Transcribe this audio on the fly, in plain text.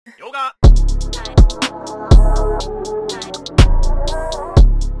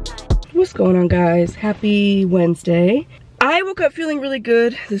going on, guys? Happy Wednesday. I woke up feeling really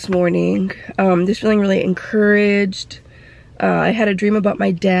good this morning, just feeling really encouraged. I had a dream about my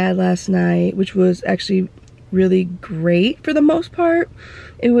dad last night, which was actually really great for the most part.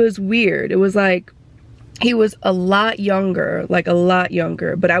 It was weird. It was like he was a lot younger, like a lot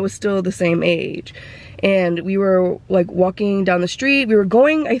younger, but I was still the same age. And we were like walking down the street. We were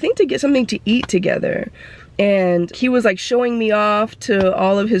going, I think, to get something to eat together. And he was like showing me off to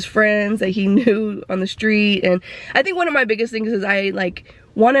all of his friends that he knew on the street. And I think one of my biggest things is I like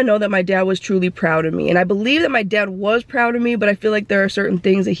want to know that my dad was truly proud of me. And I believe that my dad was proud of me, but I feel like there are certain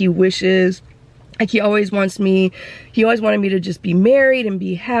things that he wishes. Like he always wanted me to just be married and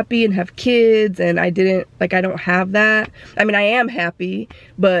be happy and have kids, and I don't have that. I mean, I am happy,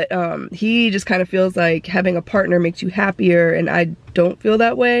 but he just kind of feels like having a partner makes you happier, and I don't feel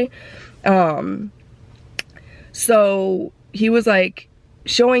that way. So he was like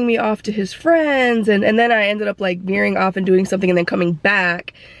showing me off to his friends, and then I ended up like veering off and doing something and then coming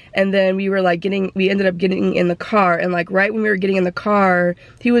back. And then we ended up getting in the car, and like right when we were getting in the car,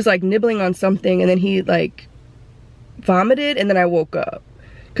 he was like nibbling on something, and then he like vomited, and then I woke up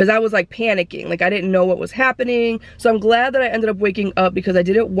because I was like panicking, like I didn't know what was happening. So I'm glad that I ended up waking up because I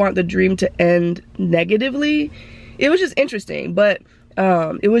didn't want the dream to end negatively. It was just interesting, but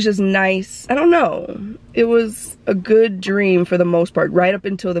it was just nice. I don't know, it was a good dream for the most part right up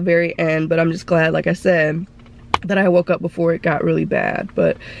until the very end, but I'm just glad, like I said, that I woke up before it got really bad.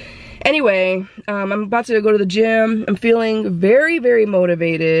 But anyway, I'm about to go to the gym. I'm feeling very, very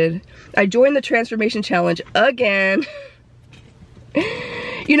motivated. I joined the transformation challenge again.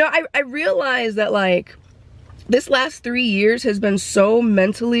 You know, I realized that like this last 3 years has been so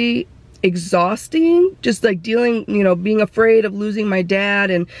mentally exhausting, just like dealing, you know, being afraid of losing my dad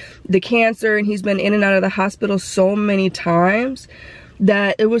and the cancer, and he's been in and out of the hospital so many times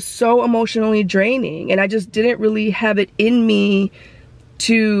that it was so emotionally draining, and I just didn't really have it in me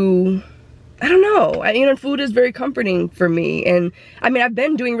to, I don't know, you know, food is very comforting for me. And I mean, I've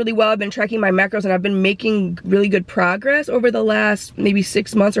been doing really well. I've been tracking my macros, and I've been making really good progress over the last maybe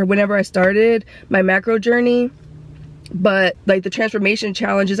 6 months or whenever I started my macro journey. But like the transformation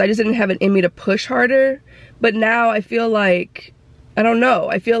challenges, I just didn't have it in me to push harder. But now I feel like, I don't know,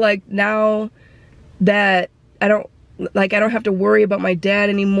 I feel like now that I don't have to worry about my dad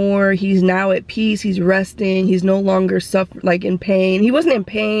anymore. He's now at peace, he's resting, he's no longer like in pain. He wasn't in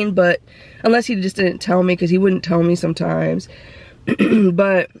pain, but unless he just didn't tell me, because he wouldn't tell me sometimes.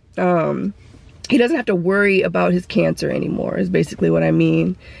 But he doesn't have to worry about his cancer anymore, is basically what I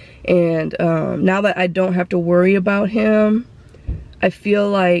mean. And now that I don't have to worry about him, I feel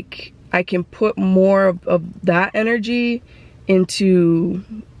like I can put more of that energy into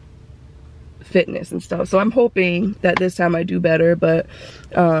fitness and stuff. So I'm hoping that this time I do better. But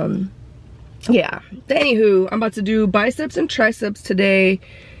yeah, anywho, I'm about to do biceps and triceps today,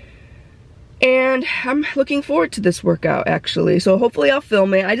 and I'm looking forward to this workout actually. So hopefully I'll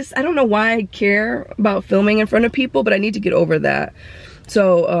film it. I don't know why I care about filming in front of people, but I need to get over that.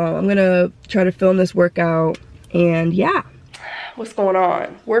 So I'm gonna try to film this workout, and yeah. What's going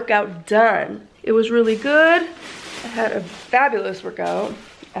on? Workout done. It was really good. I had a fabulous workout.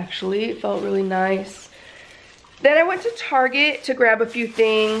 Actually, it felt really nice. Then I went to Target to grab a few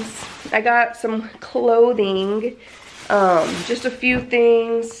things. I got some clothing, just a few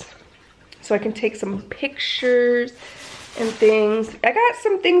things so I can take some pictures and things. I got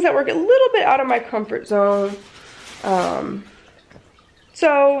some things that were a little bit out of my comfort zone.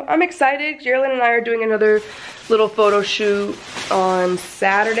 So I'm excited. Geraldine and I are doing another little photo shoot on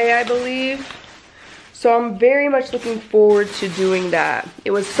Saturday, I believe. So I'm very much looking forward to doing that. It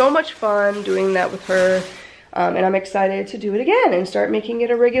was so much fun doing that with her, and I'm excited to do it again and start making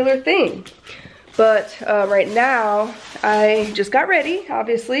it a regular thing. But right now, I just got ready,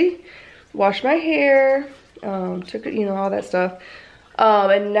 obviously, washed my hair, took it, you know, all that stuff.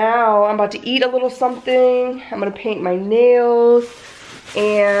 And now I'm about to eat a little something. I'm gonna paint my nails,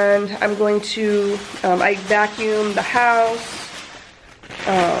 and I'm going to, I vacuumed the house.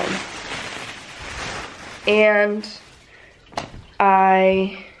 And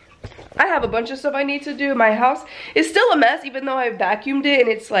I have a bunch of stuff I need to do. My house is still a mess, even though I vacuumed it and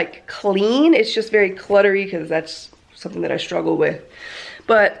it's like clean. It's just very cluttery because that's something that I struggle with.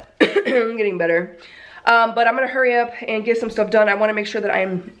 But I'm getting better. But I'm gonna hurry up and get some stuff done. I wanna make sure that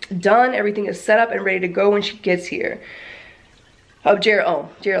I'm done, everything is set up and ready to go when she gets here. Oh,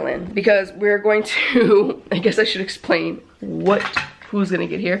 Geraldine, because we're going to, I guess I should explain who's gonna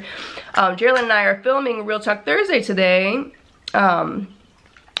get here. Geraldine and I are filming Real Talk Thursday today.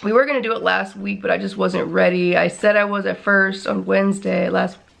 We were gonna do it last week, but I just wasn't ready. I said I was at first on Wednesday,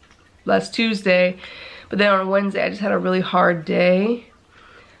 last last Tuesday. But then on Wednesday, I just had a really hard day.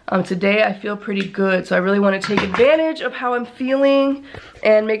 Today I feel pretty good, so I really want to take advantage of how I'm feeling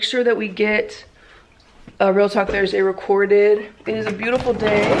and make sure that we get Real Talk Thursday recorded. It is a beautiful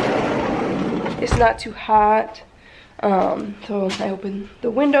day. It's not too hot. So I opened the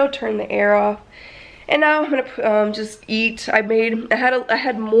window, turned the air off, and now I'm gonna just eat. I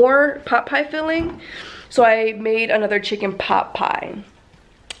had more pot pie filling, so I made another chicken pot pie.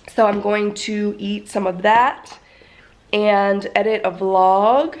 So I'm going to eat some of that and edit a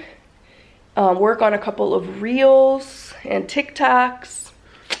vlog, work on a couple of reels and TikToks.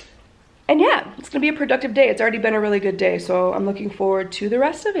 And yeah, it's gonna be a productive day. It's already been a really good day, so I'm looking forward to the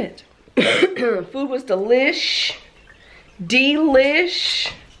rest of it. Food was delish.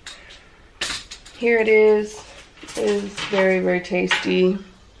 Here it is. It is very, very tasty.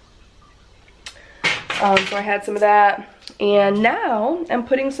 So I had some of that. And now I'm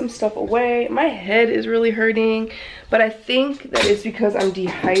putting some stuff away. My head is really hurting, but I think that it's because I'm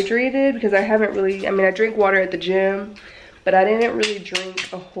dehydrated, because I haven't really, I drink water at the gym, but I didn't really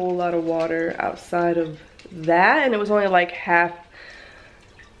drink a whole lot of water outside of that, and it was only like half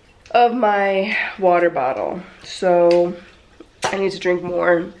of my water bottle. So I need to drink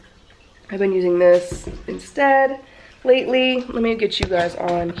more. I've been using this instead lately. Let me get you guys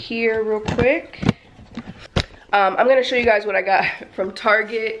on here real quick. I'm gonna show you guys what I got from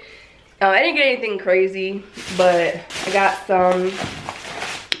Target. I didn't get anything crazy, but I got some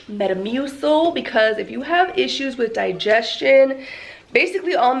Metamucil, because if you have issues with digestion,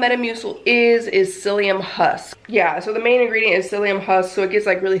 basically all Metamucil is psyllium husk. Yeah, so the main ingredient is psyllium husk, so it gets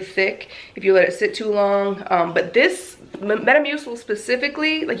like really thick if you let it sit too long. But this Metamucil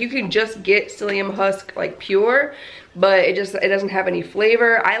specifically, like you can just get psyllium husk like pure, but it doesn't have any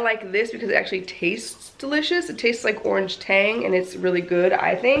flavor. I like this because it actually tastes delicious. It tastes like orange tang, and it's really good,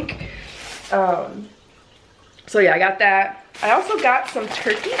 I think. So yeah, I got that. I also got some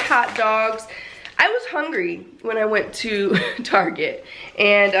turkey hot dogs. I was hungry when I went to Target,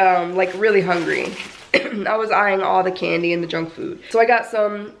 and like really hungry. I was eyeing all the candy and the junk food. So I got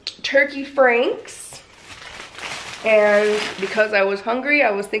some turkey franks, and because I was hungry,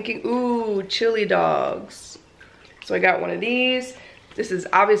 I was thinking, ooh, chili dogs. So I got one of these. This is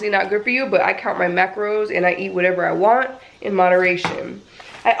obviously not good for you, but I count my macros and I eat whatever I want in moderation.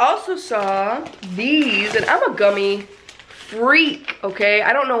 I also saw these, and I'm a gummy freak, okay?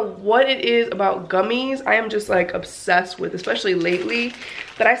 I don't know what it is about gummies. I am just like obsessed with, especially lately.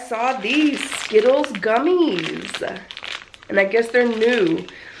 But I saw these Skittles gummies, and I guess they're new.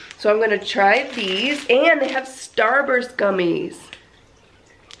 So I'm gonna try these, and they have Starburst gummies.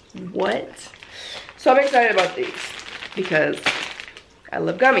 What? So I'm excited about these because I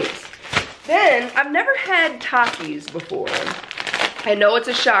love gummies. Then, I've never had Takis before. I know it's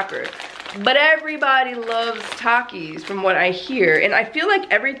a shocker, but everybody loves Takis from what I hear. And I feel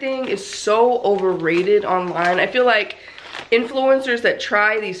like everything is so overrated online. I feel like influencers that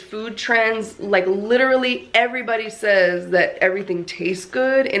try these food trends, like literally everybody says that everything tastes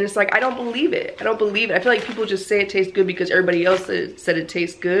good, and it's like, I don't believe it. I don't believe it. I feel like people just say it tastes good because everybody else said it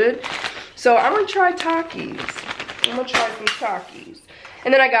tastes good. So I'm gonna try Takis. I'm gonna try some Takis.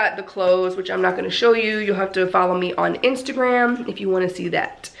 And then I got the clothes, which I'm not gonna show you. You'll have to follow me on Instagram if you wanna see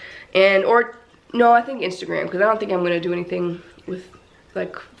that. No, I think Instagram, because I don't think I'm gonna do anything with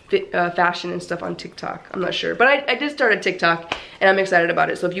like fashion and stuff on TikTok. I'm not sure, but I did start a TikTok, and I'm excited about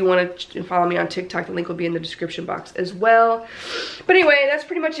it. So if you want to follow me on TikTok, the link will be in the description box as well. But anyway, that's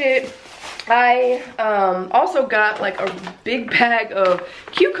pretty much it. I also got like a big bag of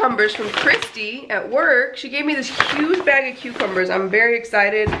cucumbers from Christy at work. She gave me this huge bag of cucumbers. I'm very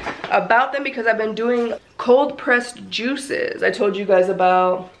excited about them because I've been doing cold pressed juices I told you guys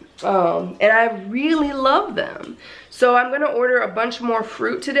about, and I really love them. So I'm gonna order a bunch more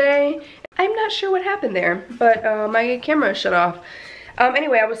fruit today. I'm not sure what happened there, but my camera shut off.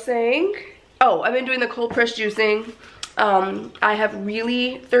 Anyway, I was saying, oh, I've been doing the cold pressed juicing. I have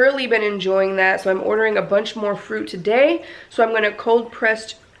really thoroughly been enjoying that, so I'm ordering a bunch more fruit today. So I'm gonna cold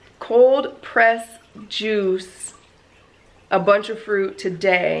press juice a bunch of fruit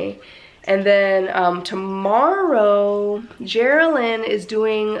today. And then tomorrow, Geraldine is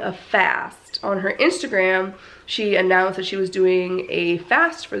doing a fast. On her Instagram, she announced that she was doing a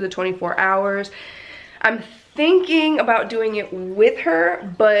fast for the 24 hours. I'm thinking about doing it with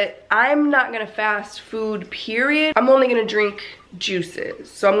her, but I'm not gonna fast food, period. I'm only gonna drink juices.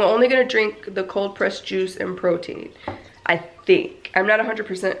 So I'm only gonna drink the cold pressed juice and protein, I think. I'm not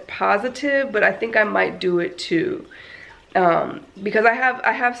 100% positive, but I think I might do it too. Because I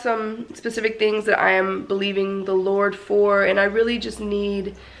have some specific things that I am believing the Lord for, and I really just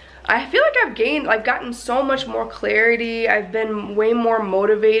need I feel like I've gotten so much more clarity. I've been way more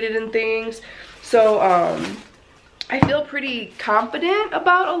motivated in things. So I feel pretty confident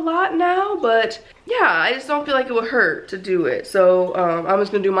about a lot now, but yeah, I just don't feel like it would hurt to do it. So I'm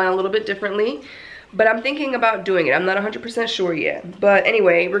just gonna do mine a little bit differently, but I'm thinking about doing it. I'm not 100% sure yet. But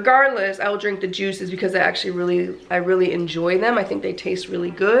anyway, regardless, I will drink the juices because I really enjoy them. I think they taste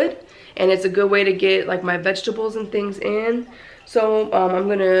really good, and it's a good way to get like my vegetables and things in. So I'm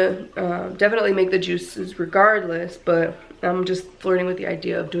gonna definitely make the juices regardless, but I'm just flirting with the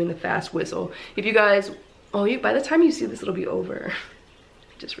idea of doing the fast whistle. If you guys, by the time you see this, it'll be over.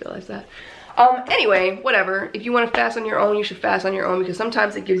 I just realized that. Anyway, whatever. If you want to fast on your own, you should fast on your own because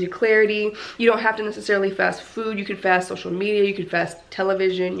sometimes it gives you clarity. You don't have to necessarily fast food. You can fast social media. You can fast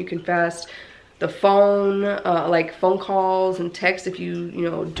television. You can fast the phone, like phone calls and text if you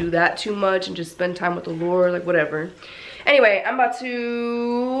do that too much and just spend time with the Lord, like whatever. Anyway, I'm about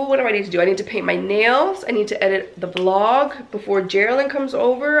to, what do I need to do? I need to paint my nails. I need to edit the vlog before Geraldine comes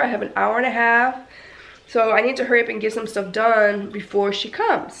over. I have an hour and a half. So I need to hurry up and get some stuff done before she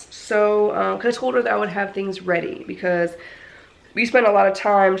comes. So, because I told her that I would have things ready because we spend a lot of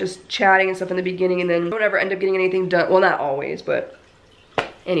time just chatting and stuff in the beginning and then don't ever end up getting anything done. Well, not always, but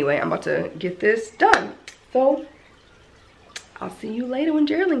anyway, I'm about to get this done. So, I'll see you later when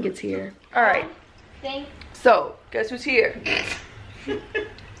Geraldine gets here. All right. Thanks. So, guess who's here? He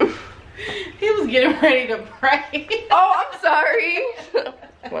was getting ready to pray. Oh, I'm sorry.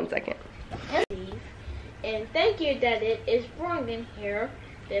 1 second. And thank you that it is born in here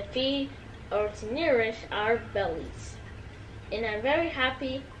to feed or to nourish our bellies. And I'm very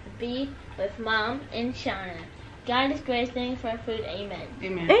happy to be with Mom and Shanna. God is great. Thanks for food. Amen.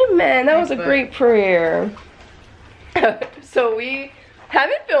 Amen. Amen. That was a great prayer. So we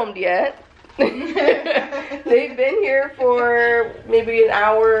haven't filmed yet. They've been here for maybe an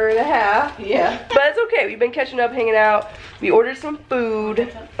hour and a half. Yeah. But it's okay. We've been catching up, hanging out. We ordered some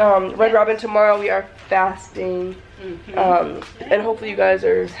food. Red Robin, tomorrow we are fasting. And hopefully you guys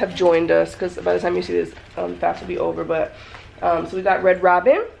have joined us because by the time you see this, fast will be over. But so we got Red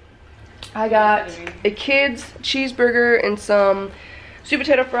Robin. I got a kid's cheeseburger and some sweet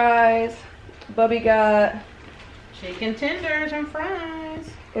potato fries. Bubby got Chicken tenders and fries.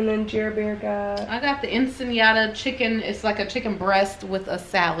 And then Jer Bear got... I got the ensenada chicken. It's like a chicken breast with a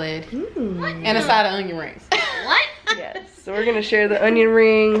salad. And a side of onion rings. What? Yes. So we're going to share the onion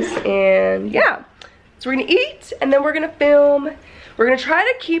rings. And yeah. So we're going to eat. And then we're going to film. We're going to try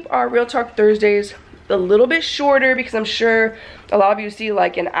to keep our Real Talk Thursdays a little bit shorter. Because I'm sure a lot of you see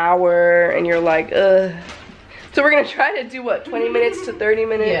like an hour. And you're like, ugh. So we're going to try to do what? 20 minutes to 30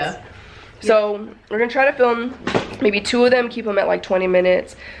 minutes? Yeah. So we're going to try to film maybe 2 of them, keep them at like 20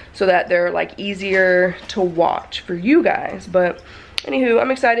 minutes so that they're like easier to watch for you guys. But anywho, I'm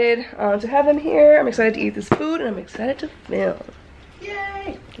excited to have them here. I'm excited to eat this food and I'm excited to film.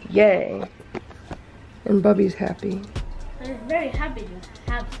 Yay. Yay. And Bubby's happy. I'm very happy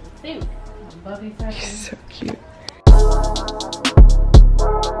to have some food. Bubby's happy. So cute.